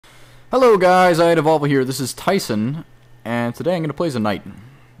Hello guys, I had Evolve here. This is Tyson, and today I'm going to play as a knight.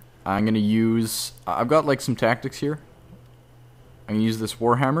 I'm going to use... I've got like some tactics here. I'm going to use this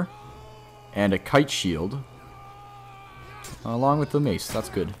warhammer and a kite shield along with the mace. That's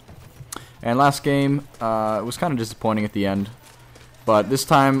good. And last game, it was kind of disappointing at the end, but this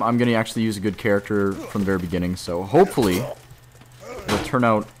time I'm going to actually use a good character from the very beginning, so hopefully it'll turn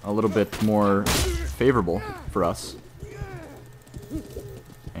out a little bit more favorable for us.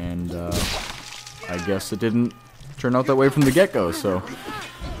 And I guess it didn't turn out that way from the get-go, so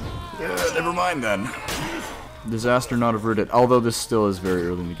never mind then. Disaster not averted. Although this still is very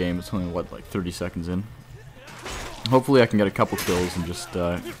early in the game. It's only, what, like 30 seconds in. Hopefully I can get a couple kills and just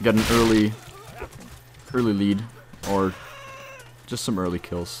get an early lead, or just some early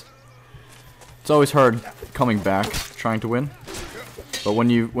kills. It's always hard coming back trying to win, but when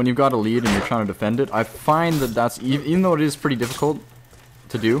you've got a lead and you're trying to defend it, I find that that's, even though it is pretty difficult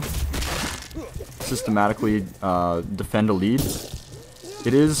to do, systematically defend a lead,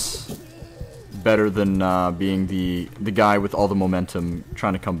 it is better than being the guy with all the momentum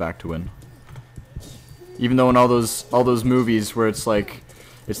trying to come back to win. Even though in all those movies where it's like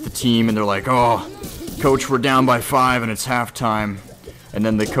it's the team and they're like, oh, coach, we're down by 5 and it's halftime, and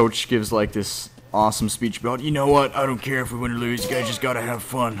then the coach gives like this awesome speech about, you know what, I don't care if we win or lose, you guys just gotta have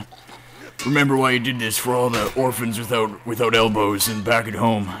fun. Remember why you did this for all the orphans without elbows and back at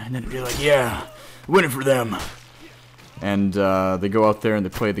home. And then they're like, yeah, win it for them. And they go out there and they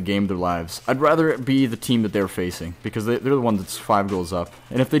play the game of their lives. I'd rather it be the team that they're facing, because they're the one that's 5 goals up.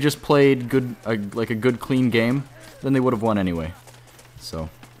 And if they just played good, like a good, clean game, then they would have won anyway. So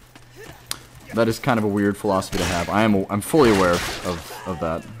that is kind of a weird philosophy to have. I'm fully aware of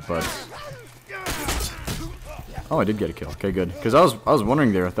that, but... Oh, I did get a kill. Okay, good. Because I was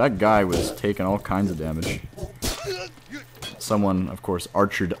wondering there if that guy was taking all kinds of damage. Someone, of course,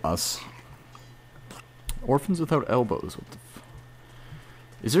 archered us. Orphans without elbows. What the f...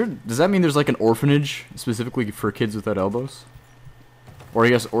 Is there? Does that mean there's like an orphanage specifically for kids without elbows? Or I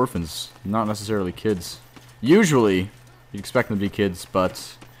guess orphans, not necessarily kids. Usually, you'd expect them to be kids,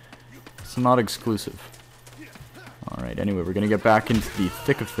 but it's not exclusive. All right. Anyway, we're gonna get back into the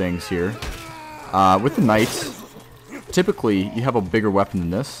thick of things here. With the knight, typically you have a bigger weapon than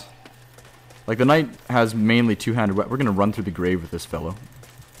this. Like the knight has mainly two-handed weapon. We're gonna run through the grave with this fellow.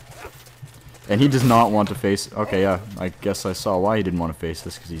 And he does not want to face... Okay, yeah, I guess I saw why he didn't want to face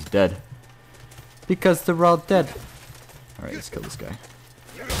this, because he's dead. Because they're all dead. Alright, let's kill this guy.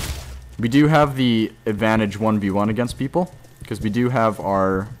 We do have the advantage 1v1 against people, because we do have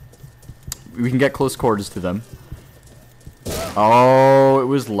our... We can get close quarters to them. Oh, it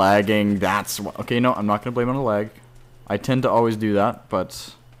was lagging. That's what... Okay, no, I'm not going to blame it on the lag. I tend to always do that,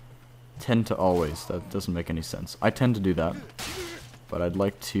 but... Tend to always. That doesn't make any sense. I tend to do that. But I'd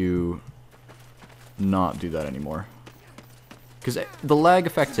like to... not do that anymore, because the lag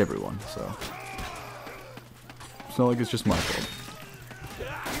affects everyone, so it's not like it's just my fault.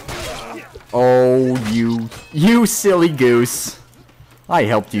 Oh, you silly goose, I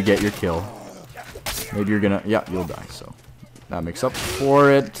helped you get your kill. Maybe you're gonna... yeah, you'll die, so that makes up for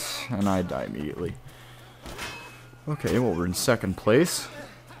it, and I die immediately. Okay, well, we're in second place.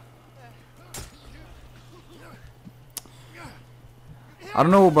 I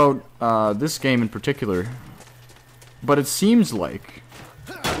don't know about this game in particular, but it seems like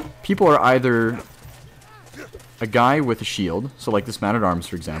people are either a guy with a shield, so like this man-at-arms,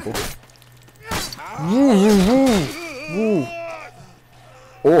 for example,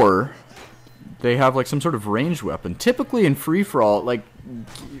 or they have like some sort of ranged weapon. Typically in free-for-all, like,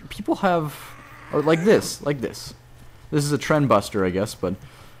 people have, or like this. This is a trend buster, I guess, but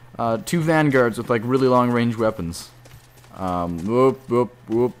 2 vanguards with like really long range weapons. Whoop, whoop,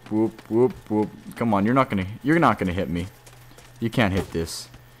 whoop, whoop, whoop, whoop. Come on, you're not gonna hit me. You can't hit this.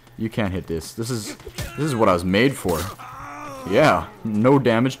 You can't hit this. This is what I was made for. Yeah, no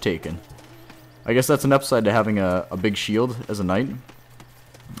damage taken. I guess that's an upside to having a big shield as a knight.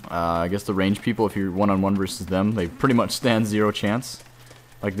 I guess the range people, if you're one-on-one versus them, they pretty much stand 0 chance.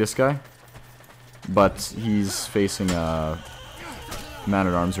 Like this guy. But he's facing a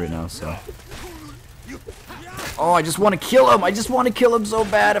man-at-arms right now, so... Oh, I just want to kill him! I just want to kill him so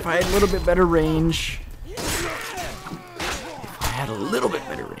bad. If I had a little bit better range. If I had a little bit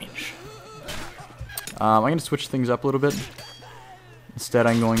better range. I'm going to switch things up a little bit. Instead,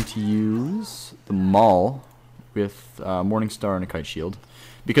 I'm going to use the Maul with Morningstar and a Kite Shield.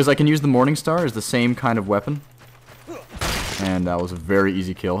 Because I can use the Morningstar as the same kind of weapon. And that was a very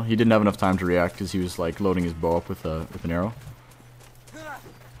easy kill. He didn't have enough time to react because he was like loading his bow up with an arrow.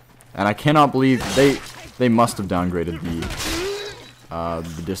 And I cannot believe they must have downgraded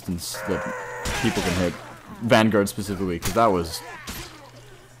the distance that people can hit. Vanguard specifically, because that was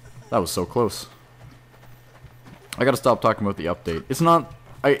so close. I gotta stop talking about the update. It's not...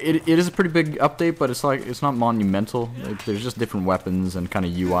 It is a pretty big update, but it's not monumental. Like, there's just different weapons and kind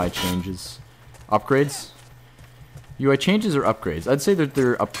of UI changes. Upgrades? UI changes or upgrades? I'd say that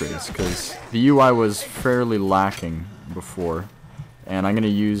they're upgrades, because the UI was fairly lacking before. And I'm gonna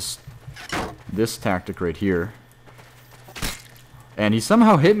use this tactic right here. And he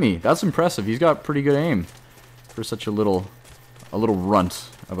somehow hit me. That's impressive. He's got pretty good aim for such a little runt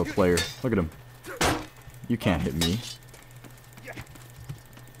of a player. Look at him. You can't hit me.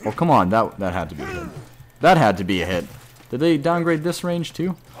 Oh, come on. That had to be a hit. That had to be a hit. Did they downgrade this range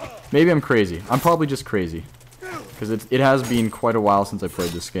too? Maybe I'm crazy. I'm probably just crazy. Because it has been quite a while since I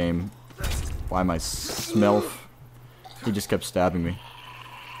played this game. Why my smelf? He just kept stabbing me.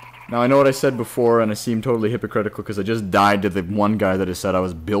 Now, I know what I said before, and I seem totally hypocritical because I just died to the one guy that I said I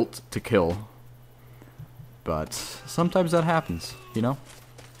was built to kill. But sometimes that happens, you know?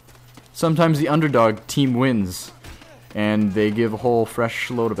 Sometimes the underdog team wins, and they give a whole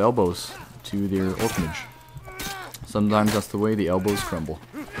fresh load of elbows to their orphanage. Sometimes that's the way the elbows crumble.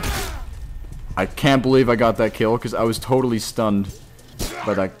 I can't believe I got that kill, because I was totally stunned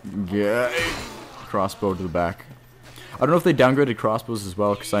by that crossbow to the back. I don't know if they downgraded crossbows as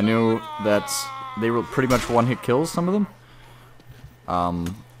well, because I knew that they were pretty much one-hit kills, some of them.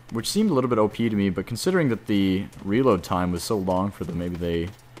 Which seemed a little bit OP to me, but considering that the reload time was so long for them, maybe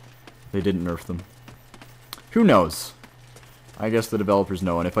they didn't nerf them. Who knows? I guess the developers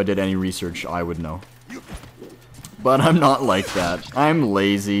know, and if I did any research, I would know. But I'm not like that. I'm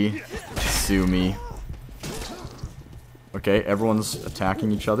lazy. Sue me. Okay, everyone's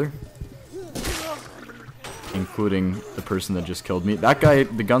attacking each other. Including the person that just killed me. That guy,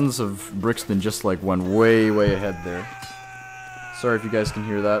 the guns of Brixton just like went way, way ahead there. Sorry if you guys can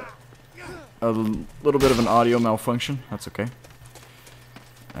hear that. A little bit of an audio malfunction. That's okay.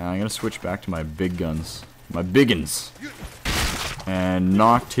 I'm gonna switch back to my big guns. My biggins. And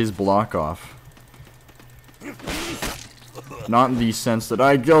knocked his block off. Not in the sense that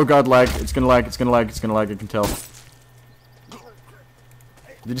oh god, lag. It's gonna lag, it's gonna lag, it's gonna lag, I can tell.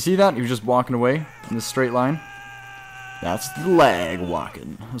 Did you see that? He was just walking away in this straight line. That's the lag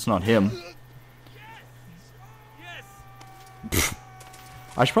walking. That's not him. Pfft.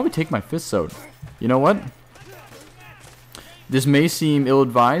 I should probably take my fists out. You know what? This may seem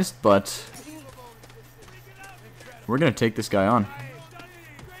ill-advised, but we're gonna take this guy on.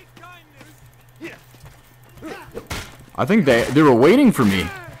 I think they were waiting for me.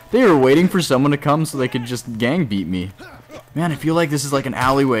 They were waiting for someone to come so they could just gang beat me. Man, I feel like this is like an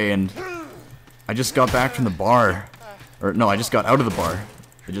alleyway, and I just got back from the bar. Or, no, I just got out of the bar.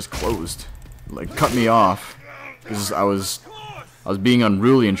 It just closed. Like, cut me off. Because I was being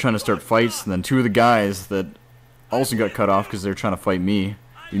unruly and trying to start fights, and then two of the guys that also got cut off because they're trying to fight me.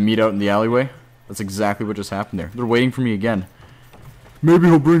 We meet out in the alleyway. That's exactly what just happened there. They're waiting for me again. Maybe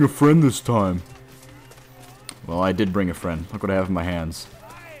he'll bring a friend this time. Well, I did bring a friend. Look what I have in my hands.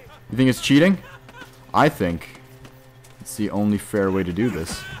 You think it's cheating? I think it's the only fair way to do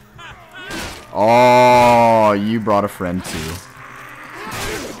this. Oh, you brought a friend too.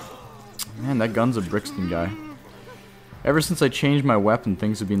 Man, that gun's a Brixton guy. Ever since I changed my weapon,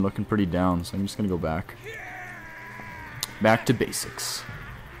 things have been looking pretty down, so I'm just gonna go back. Back to basics.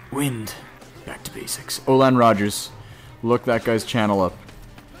 Wind. Back to basics. Olan Rogers, look that guy's channel up.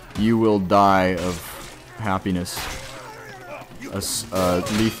 You will die of happiness. A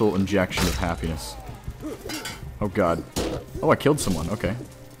lethal injection of happiness. Oh god. Oh, I killed someone. Okay.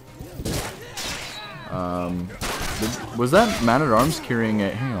 Was that man-at-arms carrying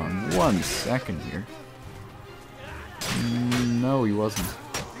a... Hang on 1 second here. No, he wasn't.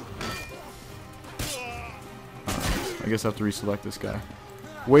 I guess I have to reselect this guy.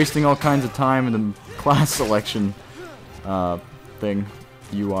 Wasting all kinds of time in the class selection thing.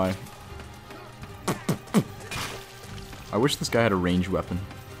 UI. I wish this guy had a ranged weapon.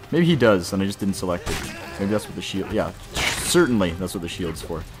 Maybe he does, and I just didn't select it. Maybe that's what the shield... Yeah, certainly that's what the shield's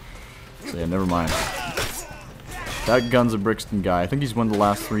for. So yeah, never mind. That gun's a Brixton guy. I think he's won the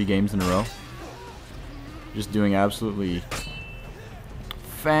last 3 games in a row. Just doing absolutely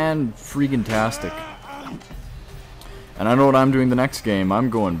fan-freaking-tastic. And I know what I'm doing the next game. I'm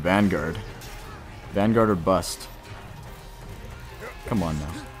going Vanguard. Vanguard or bust. Come on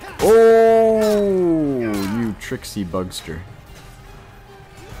now. Oh, you tricksy bugster.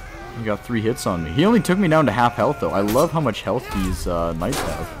 He got 3 hits on me. He only took me down to half health, though. I love how much health these knights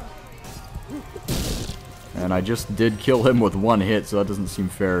have. And I just did kill him with 1 hit, so that doesn't seem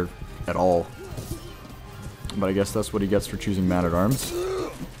fair at all. But I guess that's what he gets for choosing Man-at-Arms.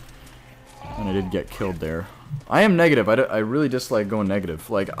 And I did get killed there. I am negative. I really dislike going negative.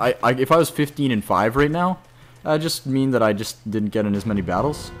 Like, if I was 15-5 right now, that'd just mean that I just didn't get in as many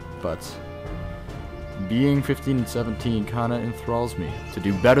battles. But being 15-17 kind of enthralls me to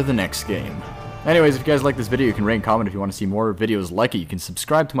do better the next game. Anyways, if you guys like this video, you can rate and comment. If you want to see more videos like it, you can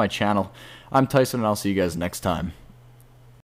subscribe to my channel. I'm Tyson, and I'll see you guys next time.